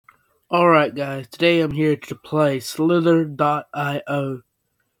Alright guys, today I'm here to play Slither.io.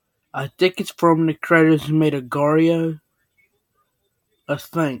 I think it's from the creators who made Agar.io. I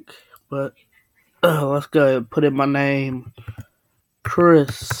think. But let's go put in my name.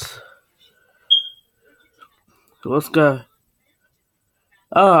 Chris. So let's go.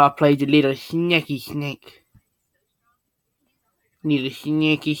 Oh, I played the little snaky snake. Little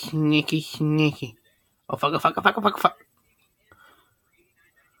snaky. Oh fuck.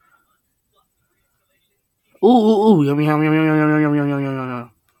 Ooh, yummy. Oh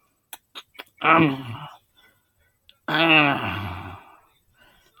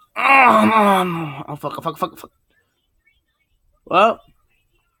fuck. Well,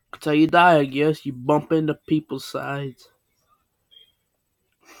 that's how you die, I guess. You bump into people's sides.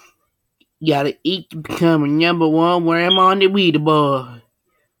 You gotta eat to become a number one where I'm on the leaderboard.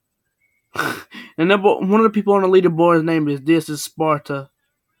 And one of the people on the leaderboard's name is This is Sparta.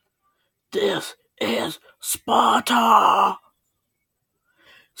 This is Sparta!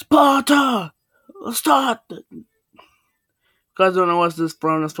 Sparta! Let's start! You guys don't know what's this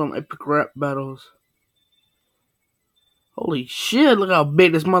from? It's from Epic Rap Battles. Holy shit, look how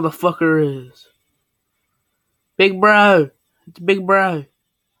big this motherfucker is. Big bro. It's big bro.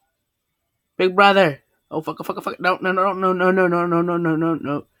 Big brother. Oh fuck. No.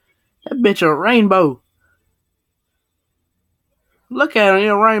 That bitch a rainbow. Look at him, he's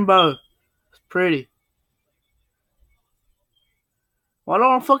a rainbow. It's pretty. Why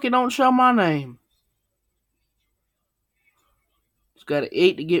don't show my name? Just gotta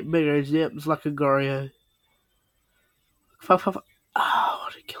eat to get bigger. Yep, it's like Agar.io. Fuck. Oh,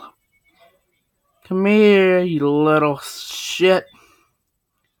 what did kill him? Come here, you little shit.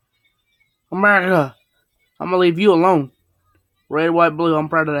 America, I'm gonna leave you alone. Red, white, blue, I'm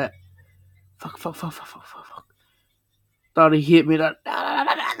proud of that. Fuck. Thought he hit me.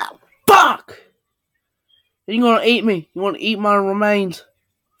 Fuck! You gonna eat me? You wanna eat my remains?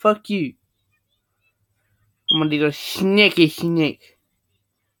 Fuck you. I'm gonna do a sneaky snake.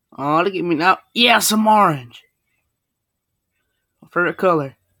 Oh, look at me now. Yes, I'm orange. My favorite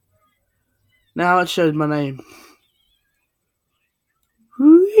color. Now it shows my name.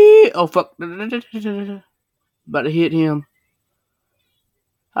 Oh, fuck. About to hit him.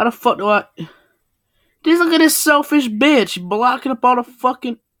 How the fuck do I... Just look at this selfish bitch blocking up all the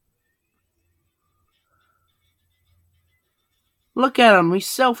fucking... Look at him. He's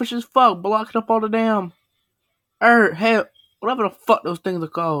selfish as fuck. Blocking up all the damn... hell, whatever the fuck those things are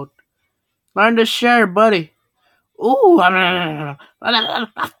called. Learn to share, buddy. Ooh.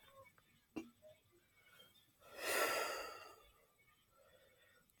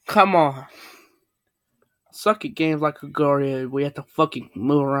 Come on. Suck at games like Agar.io where you have to fucking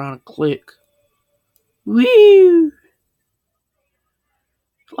move around and click. Woo!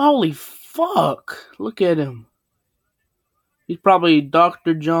 Holy fuck. Look at him. He's probably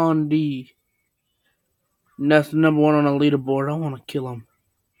Dr. John D. And that's the number one on the leaderboard. I want to kill him.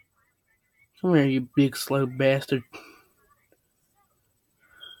 Come here, you big slow bastard.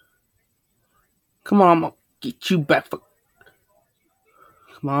 Come on, I'm gonna get you back. Come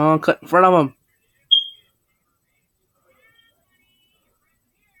on, cut in front of him.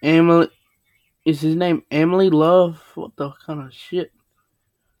 Emily. Is his name Emily Love? What the kind of shit?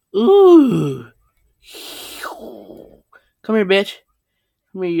 Ooh. Come here, bitch.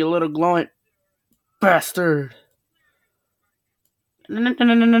 Come here, you little glowing bastard.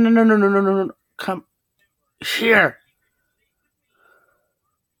 No. Come here.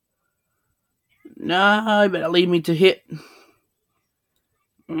 No, you better leave me to hit.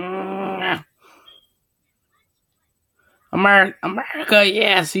 America,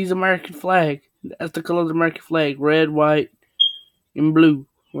 yes, he's American flag. That's the color of the American flag. Red, white, and blue.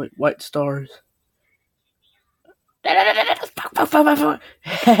 White stars.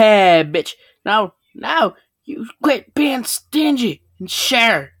 Bitch. No. You quit being stingy and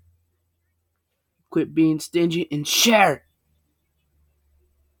share. Quit being stingy and share.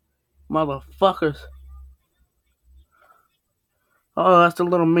 Motherfuckers. Oh, that's the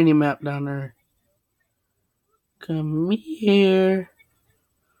little mini map down there. Come here.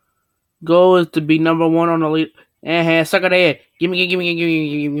 Goal is to be number one on the lead. Suck it head.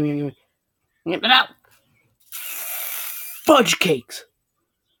 Gimme. Fudge cakes.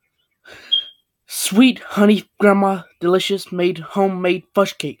 Sweet honey grandma delicious made homemade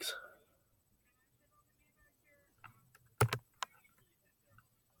fudge cakes.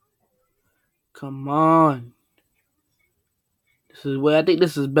 Come on. I think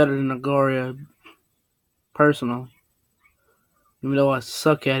this is better than Agar.io, personally. Even though I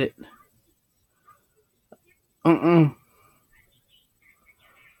suck at it.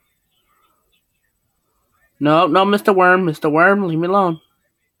 No, no, Mr. Worm. Mr. Worm, leave me alone.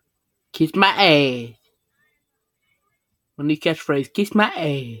 Kiss my ass. My new catchphrase, kiss my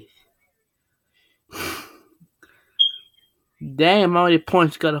ass. Damn, how many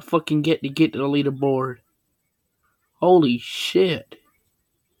points gotta fucking get to the leaderboard? Holy shit.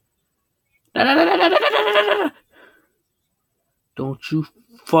 Don't you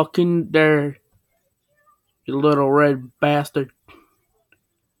fucking dare. You little red bastard.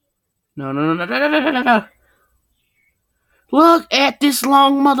 No. Look at this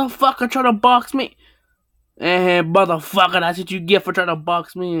long motherfucker trying to box me. Motherfucker, that's what you get for trying to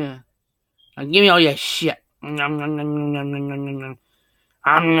box me in. Now give me all your shit. Fuck.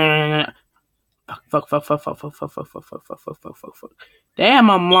 Damn,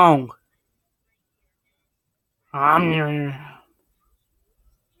 I'm long.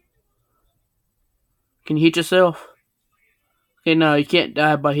 Can you hit yourself? Okay, no, you can't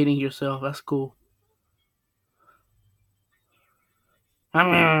die by hitting yourself. That's cool.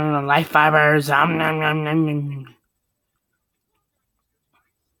 Life fibers.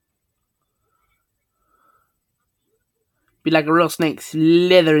 Be like a real snake,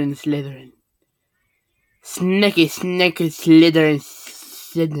 slithering. Snaky, slithering.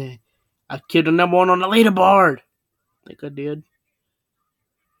 I killed the number one on the leaderboard. I think I did.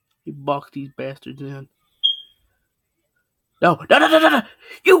 You boxed these bastards in. No.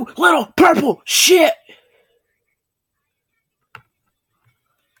 You little purple shit.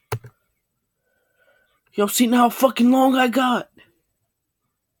 Y'all seen how fucking long I got?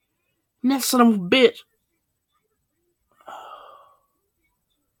 And that son of a bitch.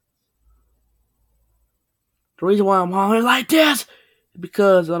 The reason why I'm hollering like this is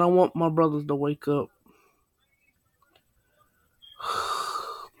because I don't want my brothers to wake up.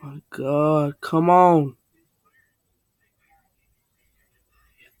 My God, come on.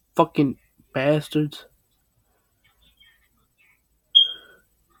 Fucking bastards.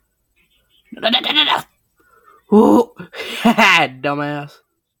 No. Ooh. Dumbass.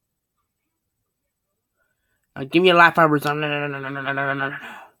 Now give me your life fibers. No.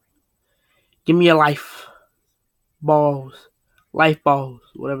 Give me your life balls. Life balls.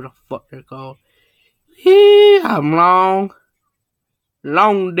 Whatever the fuck they're called. I'm long.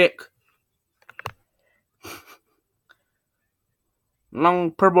 Long dick.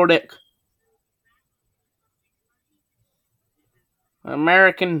 Long purple dick.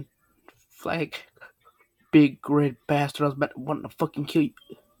 American flag. Big red bastard. I was about to want to fucking kill you.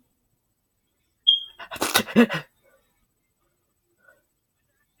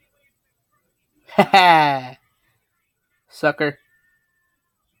 Ha sucker.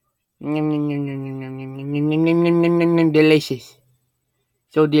 Delicious.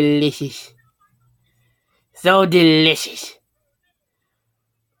 So delicious.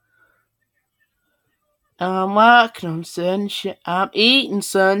 I'm walking on sunshine. I'm eating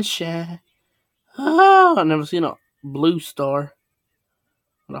sunshine. Oh, I've never seen a blue star.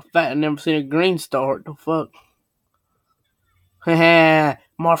 When I'm fat, I've never seen a green star. What the fuck? Haha,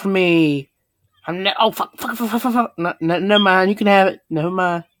 more for me. Oh, fuck. No, never mind. You can have it. Never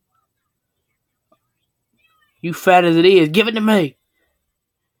mind. You fat as it is, give it to me.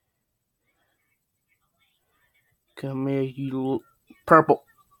 Come here, you little purple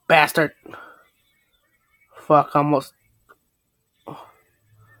bastard. Fuck, almost.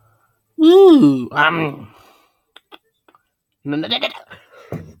 Ooh, No.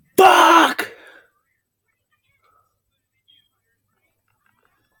 Fuck!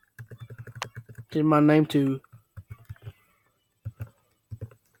 Get my name too.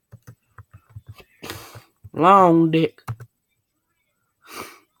 Long dick.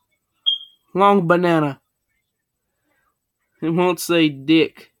 Long banana. It won't say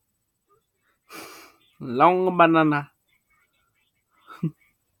dick. Long banana.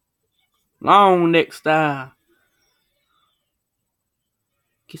 Long dick style.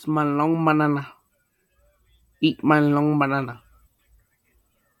 Kiss my long banana. Eat my long banana.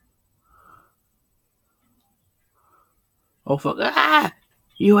 Oh fuck.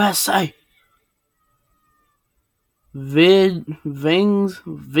 USA. Ving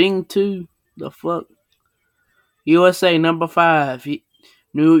 2. The fuck. USA number 5.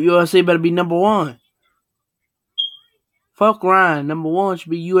 New USA better be number 1. Fuck Ryan. Number 1 should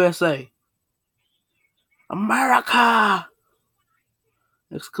be USA. America!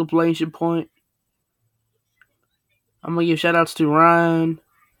 Exclamation point. I'm gonna give shout outs to Ryan,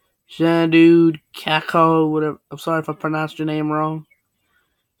 Shandude, Kako, whatever. I'm sorry if I pronounced your name wrong.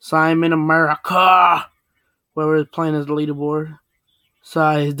 Simon, America! Whoever is playing as the leaderboard.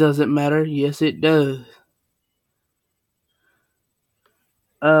 Size doesn't matter. Yes, it does.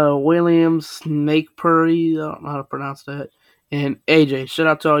 Williams, Snake Purry, I don't know how to pronounce that, and AJ. Shout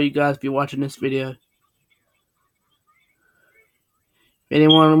out to all you guys if you're watching this video.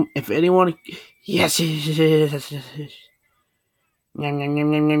 If anyone, yes.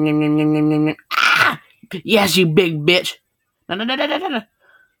 Ah! Yes, you big bitch.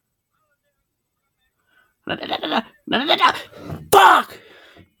 Fuck!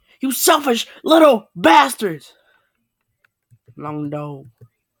 You selfish little bastards! Long dog.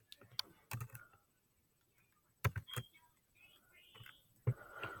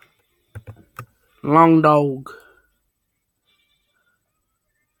 Long dog.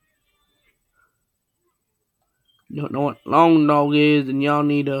 You don't know what long dog is, and y'all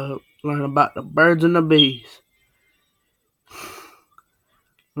need to learn about the birds and the bees.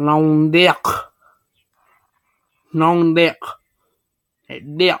 Long dick. Long dick.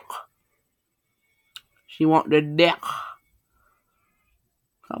 That dick. She want the dick.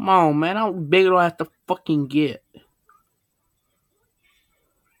 Come on, man. How big do I have to fucking get?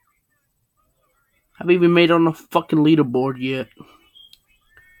 I've even made it on the fucking leaderboard yet.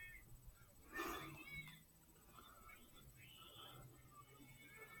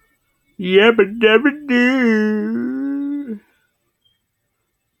 Yabba dabba doo.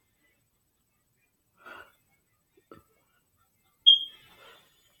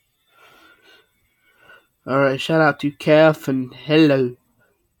 Alright, shout out to Calf and hello.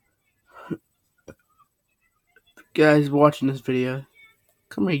 Guys watching this video.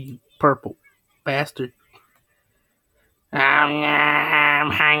 Come here, you purple bastard. I'm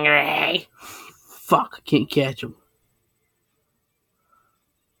hungry. Fuck, I can't catch him.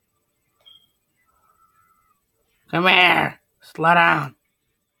 Come here. Slow down.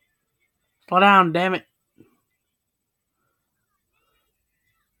 Slow down, damn it.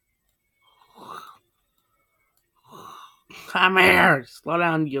 Come here. Slow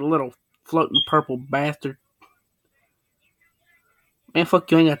down, you little floating purple bastard. Man, fuck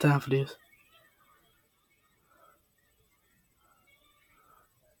you, I ain't got time for this.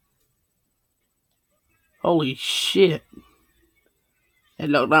 Holy shit. That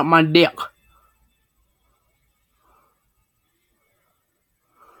looked like my dick.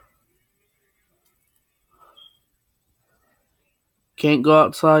 Can't go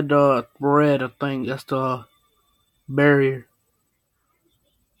outside the red, I think. That's the barrier.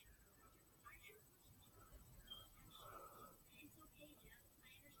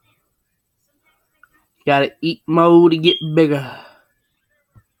 Gotta eat more to get bigger.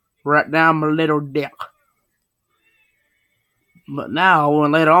 Right now, I'm a little dick. But now,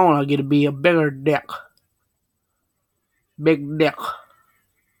 when later on, I'll get to be a bigger dick. Big dick.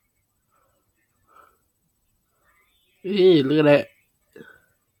 Yeah, look at that.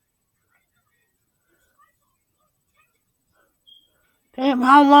 Damn,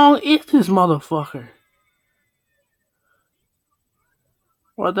 how long is this motherfucker?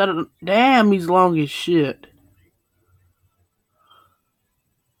 What that? Damn, he's long as shit.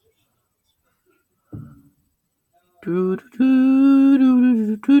 Oh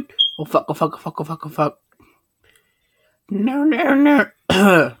fuck, oh fuck, oh fuck, oh fuck, oh fuck. No, no, no.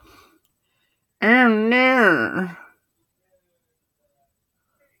 Oh no.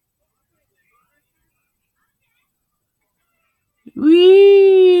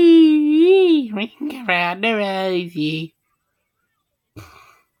 Wee, ring around the rosy.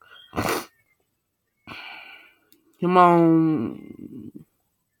 Come on.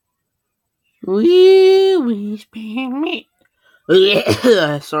 Wee, spam me.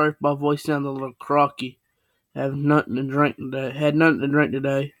 Sorry if my voice sounded a little croaky. I have nothing to drink today. Had nothing to drink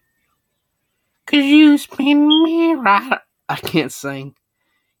today. Cause you spin me right. I can't sing.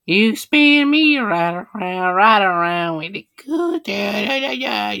 You spin me right around with the good.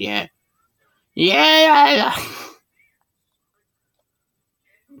 Yeah.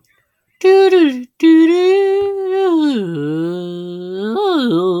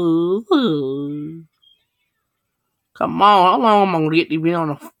 Come on, how long am I gonna get to be on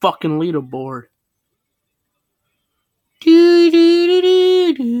the fucking leaderboard? I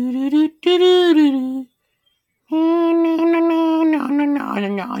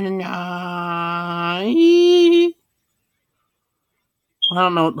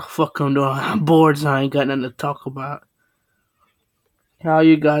don't know what the fuck I'm doing. I'm bored, so I ain't got nothing to talk about. How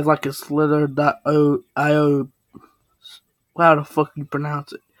you guys like a slither.io? How the fuck you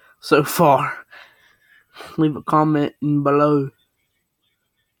pronounce it so far? Leave a comment below.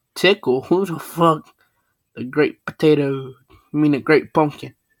 Tickle? Who the fuck? The great potato. I mean, the great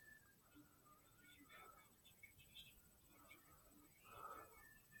pumpkin.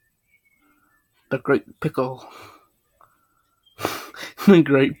 The great pickle.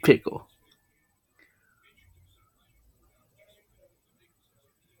 Great pickle.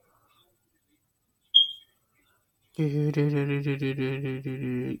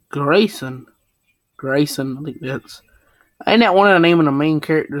 Grayson. Grayson, I think that's. Ain't that one of the name of the main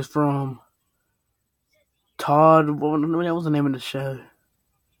characters from Todd? What was the name of the show?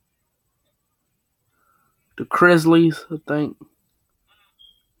 The Grizzlies, I think.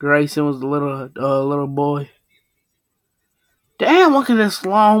 Grayson was the little boy. Damn, look at this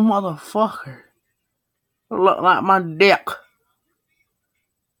long motherfucker. Look like my dick.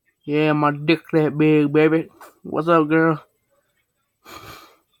 Yeah, my dick that big, baby. What's up, girl?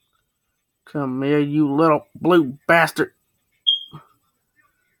 Come here, you little blue bastard.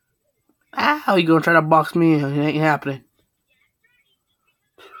 Ow, you gonna try to box me in? It ain't happening.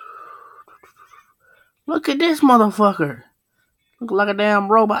 Look at this motherfucker. Look like a damn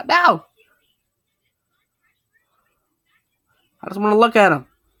robot. Now, I just want to look at him.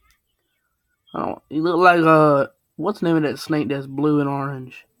 Oh, he look like what's the name of that snake that's blue and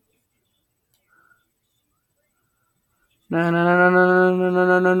orange?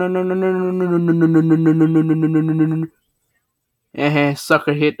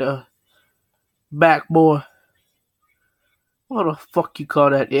 Sucker hit the backboard. What the fuck you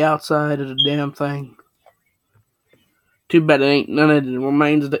call that? The outside of the damn thing. Too bad there ain't none of the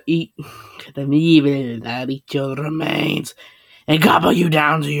remains to eat. Cause I'm evil. I'll eat your remains and gobble you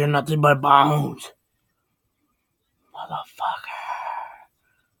down so you're nothing but bones. Motherfucker.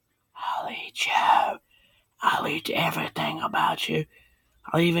 I'll eat you. I'll eat everything about you.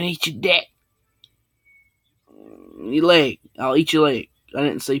 I'll even eat your dick. Your leg. I'll eat your leg. I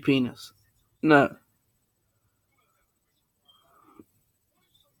didn't say penis. No.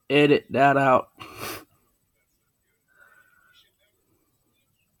 Edit that out.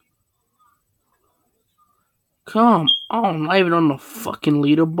 Come on, not even on the fucking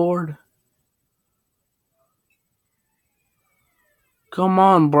leaderboard. Come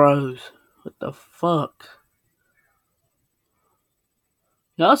on, bros. What the fuck?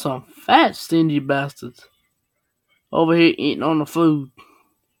 Y'all some fat, stingy bastards. Over here eating on the food.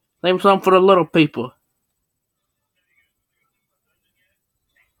 Leave something for the little people.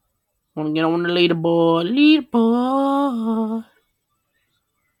 Wanna get on the leaderboard. Leaderboard.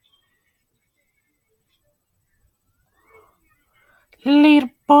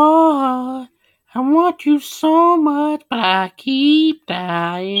 Leaderboard. I want you so much, but I keep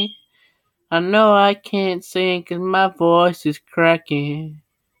dying. I know I can't sing 'cause my voice is cracking.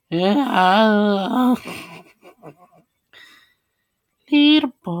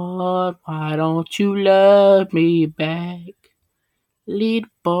 Leaderboard, why don't you love me back?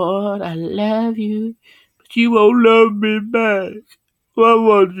 Leaderboard, I love you, but you won't love me back. Why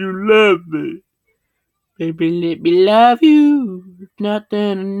won't you love me? Baby, let me love you.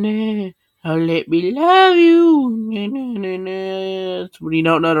 Nothing there. Oh, let me love you. Na, na, na, na. That's when you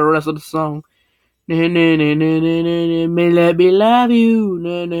don't know the rest of the song. Na, na, na, na, na, na, na. Let me love you.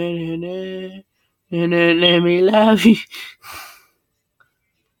 Na, na, na, na. Na, na, let me love you.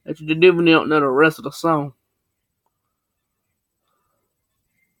 That's what you do when you don't know the rest of the song.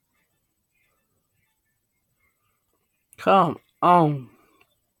 Come on.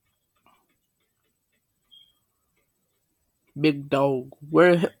 Big dog.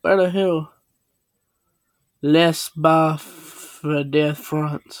 Where the hell? Les Bas de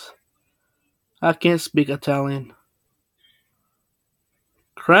France. I can't speak Italian.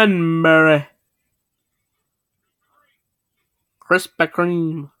 Cranberry. Krispy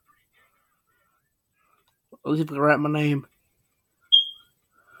Kreme. Let's see if I can write my name.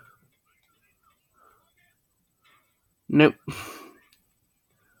 Nope.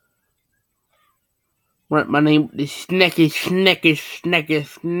 Write my name. The snacky. Snack.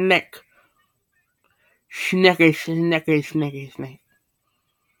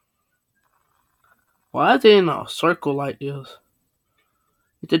 Why is it in a circle like this?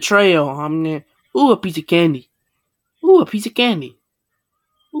 It's a trail. I'm there. Ooh, a piece of candy. Ooh, a piece of candy.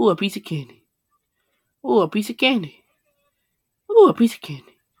 Ooh, a piece of candy. Ooh, a piece of candy. Ooh, a piece of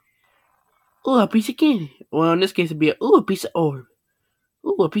candy. Ooh, a piece of candy. Well, in this case, it'd be a piece of orb.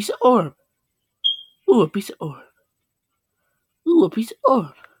 Ooh, a piece of orb. Ooh, a piece of orb. Ooh, a piece of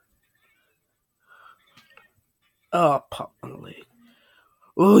orb. Oh, pop my leg.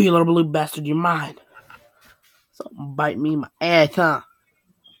 Ooh, you little blue bastard, you're mine. Something bite me in my ass, huh?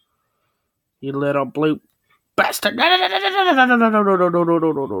 You little blue bastard. No.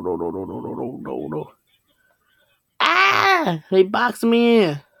 Ah! They boxed me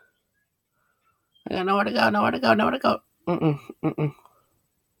in. I got nowhere to go.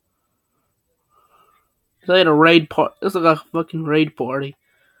 They had a raid party. It's like a fucking raid party.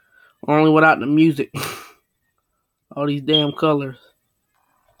 Only without the music. All these damn colors.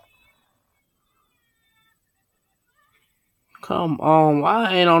 Come on,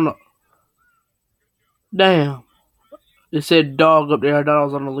 why ain't on the... Damn. It said dog up there. I thought I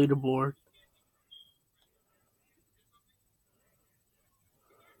was on the leaderboard.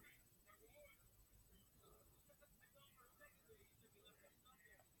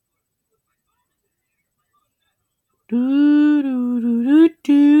 Do do do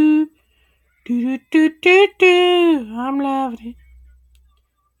do do do do do do. I'm loving it.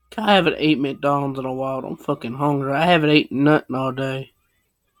 I haven't ate McDonald's in a while. I'm fucking hungry. I haven't eaten nothing all day.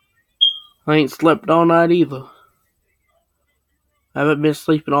 I ain't slept all night either. I haven't been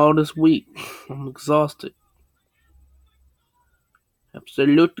sleeping all this week. I'm exhausted.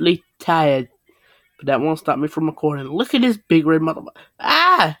 Absolutely tired. But that won't stop me from recording. Look at this big red motherfucker.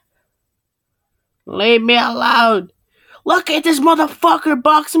 Ah! Leave me alone. Look at this motherfucker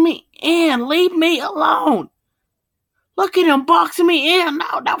boxing me in. Leave me alone. Look at him boxing me in.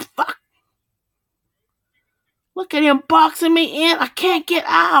 No, fuck. Look at him boxing me in. I can't get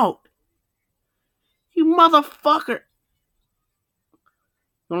out. You motherfucker.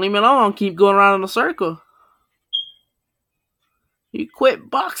 Don't leave me alone. Keep going around in a circle. You quit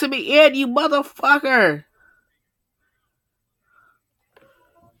boxing me in, you motherfucker.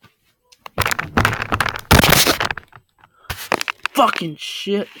 Fucking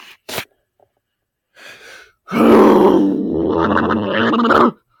shit. I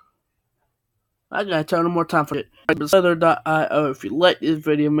gotta turn on more time for it. Slither.io. If you like this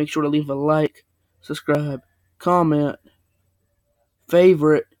video, make sure to leave a like, subscribe, comment,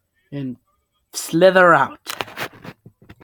 favorite, and slither out.